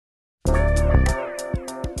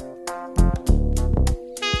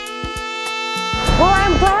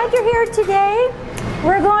today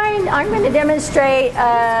I'm going to demonstrate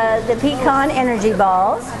the Pecan Energy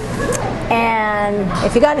Balls. And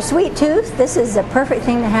if you got a sweet tooth, this is the perfect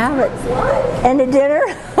thing to have at end of dinner.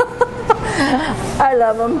 I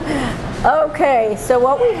love them. Okay, so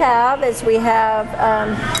what we have is we have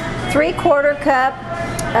 3/4 cup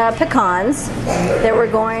pecans that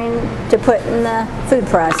we're going to put in the food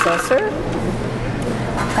processor.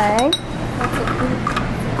 Okay.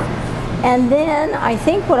 And then I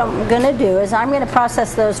think what I'm going to do is I'm going to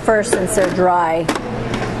process those first since they're dry.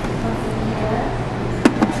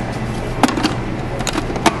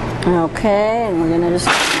 Okay, and we're going to just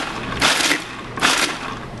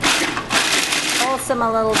pulse them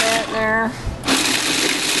a little bit there.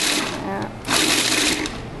 Yeah.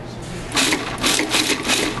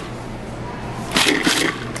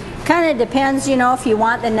 Kind of depends, you know, if you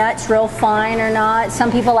want the nuts real fine or not.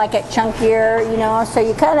 Some people like it chunkier, you know, so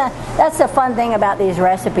you kind of, that's the fun thing about these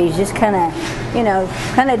recipes, just kind of, you know,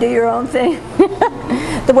 kind of do your own thing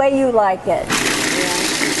the way you like it. Yeah.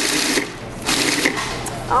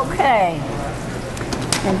 Okay,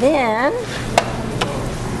 and then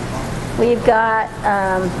we've got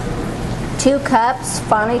 2 cups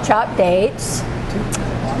finely chopped dates.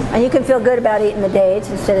 And you can feel good about eating the dates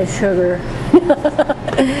instead of sugar.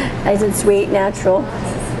 Nice and sweet, natural.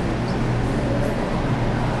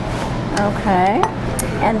 Okay.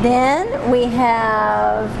 And then we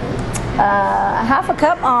have 1/2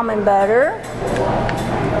 cup almond butter.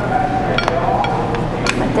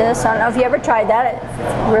 Like this. I don't know if you ever tried that. It's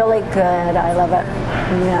really good. I love it.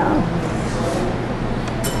 Yeah.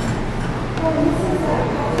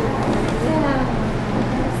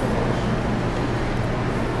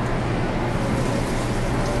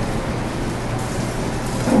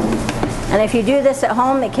 And if you do this at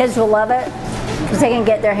home, the kids will love it because they can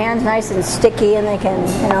get their hands nice and sticky and they can,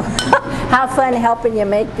 you know, have fun helping you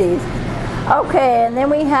make these. Okay, and then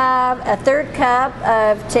we have a 1/3 cup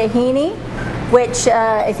of tahini, which,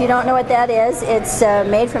 if you don't know what that is, it's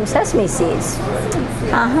made from sesame seeds.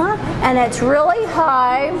 And it's really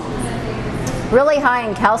high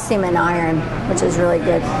in calcium and iron, which is really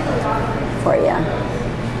good for you.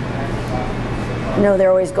 You know, they're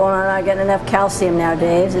always going on, I get enough calcium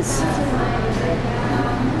nowadays. It's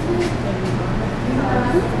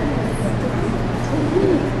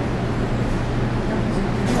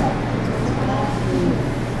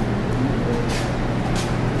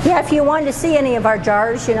yeah, if you wanted to see any of our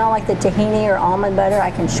jars, you know, like the tahini or almond butter,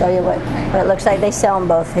 I can show you what it looks like. They sell them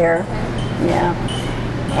both here. Yeah.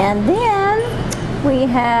 And then we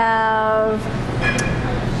have,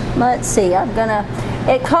 let's see,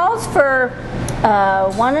 it calls for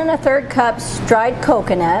 1 1/3 cups dried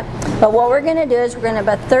coconut, but what we're going to do is we're going to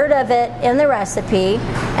have 1/3 of it in the recipe,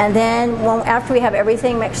 and then after we have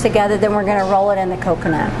everything mixed together, then we're going to roll it in the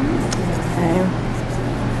coconut. Okay.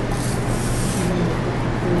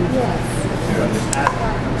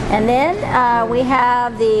 And then we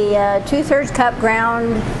have the 2/3 cup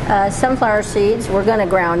ground sunflower seeds. We're going to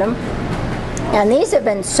ground them, and these have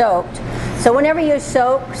been soaked. So whenever you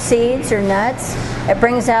soak seeds or nuts, it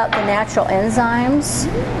brings out the natural enzymes,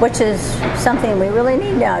 which is something we really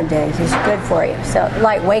need nowadays. It's good for you. So it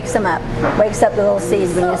like wakes them up, wakes up the little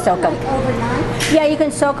seeds when you soak them. Overnight? Yeah, you can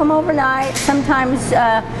soak them overnight. Sometimes,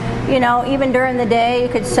 you know, even during the day, you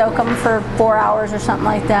could soak them for 4 hours or something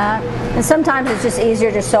like that. And sometimes it's just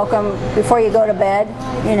easier to soak them before you go to bed,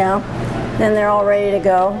 you know, then they're all ready to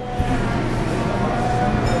go.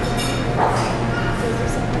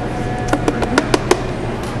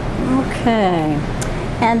 Okay,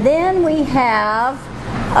 and then we have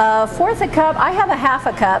 1/4 cup. I have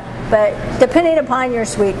 1/2 cup, but depending upon your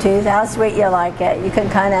sweet tooth, how sweet you like it, you can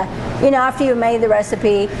kind of, you know, after you've made the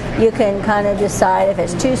recipe, you can kind of decide if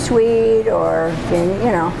it's too sweet or,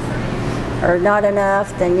 you know, or not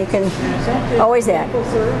enough, then you can always add.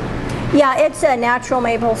 Yeah, it's a natural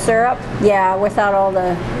maple syrup. Yeah, without all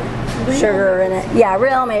the sugar in it. Yeah,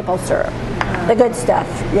 real maple syrup. The good stuff.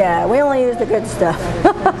 Yeah, we only use the good stuff.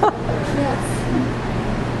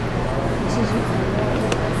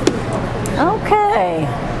 Okay.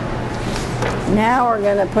 Now we're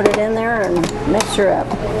going to put it in there and mix her up.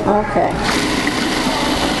 Okay.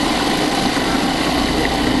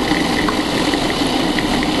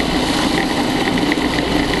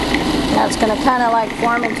 Now it's going to kind of like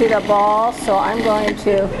form into the ball, so I'm going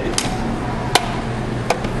to,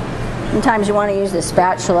 sometimes you want to use the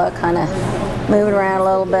spatula, kind of move it around a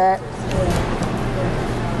little bit.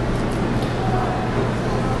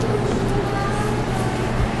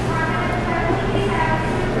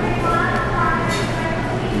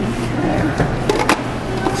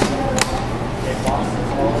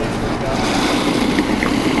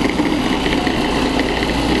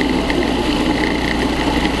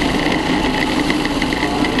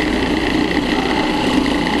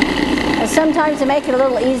 sometimes to make it a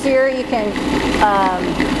little easier, you can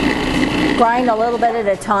grind a little bit at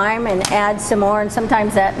a time and add some more, and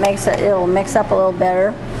sometimes that makes it'll mix up a little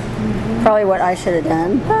better. Probably what I should have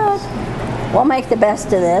done, but we'll make the best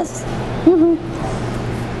of this. Ooh,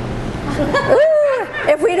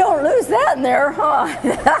 if we don't lose that in there, huh?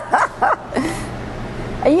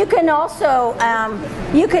 You can also,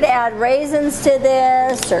 you could add raisins to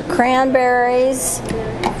this or cranberries.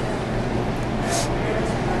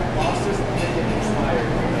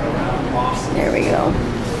 There we go.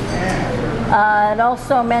 It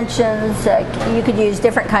also mentions you could use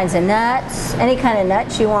different kinds of nuts, any kind of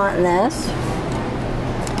nuts you want in this.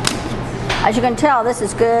 As you can tell, this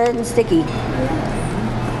is good and sticky.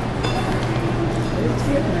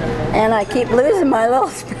 And I keep losing my little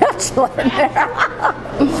spatula in there.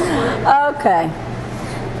 Okay.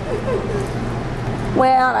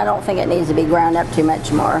 Well, I don't think it needs to be ground up too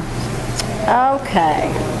much more.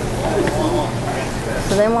 Okay.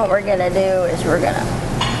 So then what we're going to do is we're going to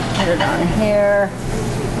put it on here.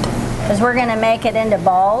 Because we're going to make it into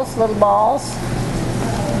balls, little balls.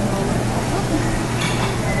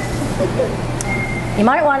 You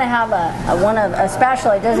might want to have a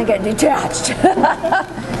spatula that doesn't get detached.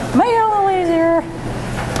 Make it a little easier.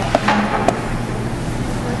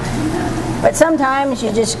 But sometimes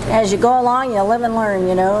you just, as you go along, you live and learn,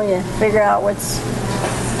 you know. You figure out what's,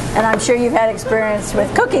 and I'm sure you've had experience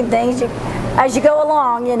with cooking things. As you go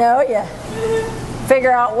along, you know, you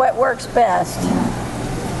figure out what works best.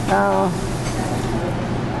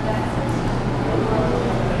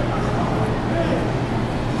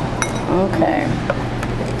 Okay.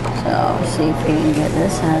 So, see if we can get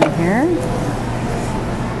this out of here.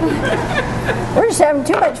 We're just having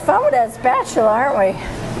too much fun with that spatula, aren't we?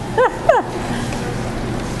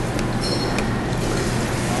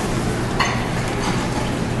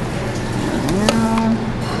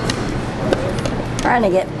 Trying to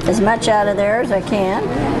get as much out of there as I can.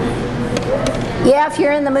 Yeah, if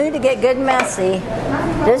you're in the mood to get good and messy,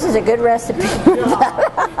 this is a good recipe.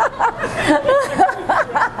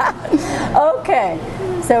 Okay,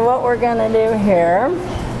 so what we're going to do here,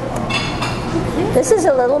 this is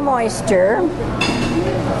a little moisture.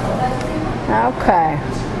 Okay.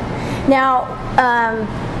 Now,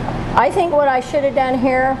 I think what I should have done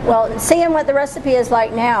here, well, seeing what the recipe is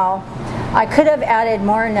like now, I could have added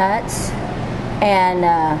more nuts and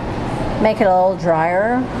make it a little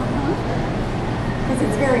drier. Because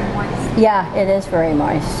it's very moist. Yeah, it is very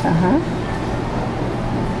moist.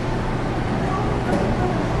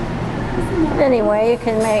 Anyway, you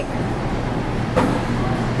can make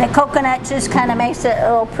the coconut, just kind of makes it a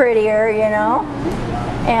little prettier, you know.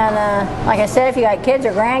 And like I said, if you got kids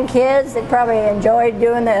or grandkids, they probably enjoy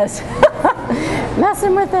doing this,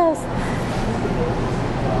 messing with this.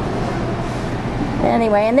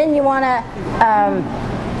 Anyway, and then you want to,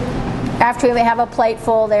 after you have a plate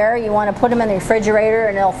full there, you want to put them in the refrigerator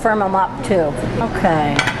and it'll firm them up too.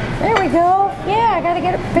 Okay, there we go. Yeah, I got to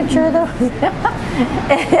get a picture of those.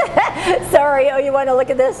 Sorry, oh, you want to look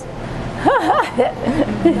at this?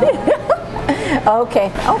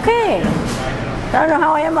 Okay. I don't know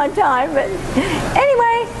how I am on time, but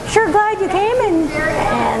anyway, sure glad you came, and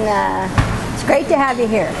it's great to have you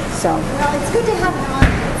here. So. Well, it's good to have an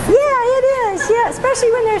audience. Yeah, it is. Yeah,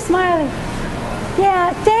 especially when they're smiling.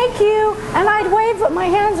 Yeah, thank you. And I'd wave, but my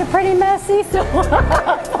hands are pretty messy, so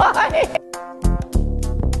bye.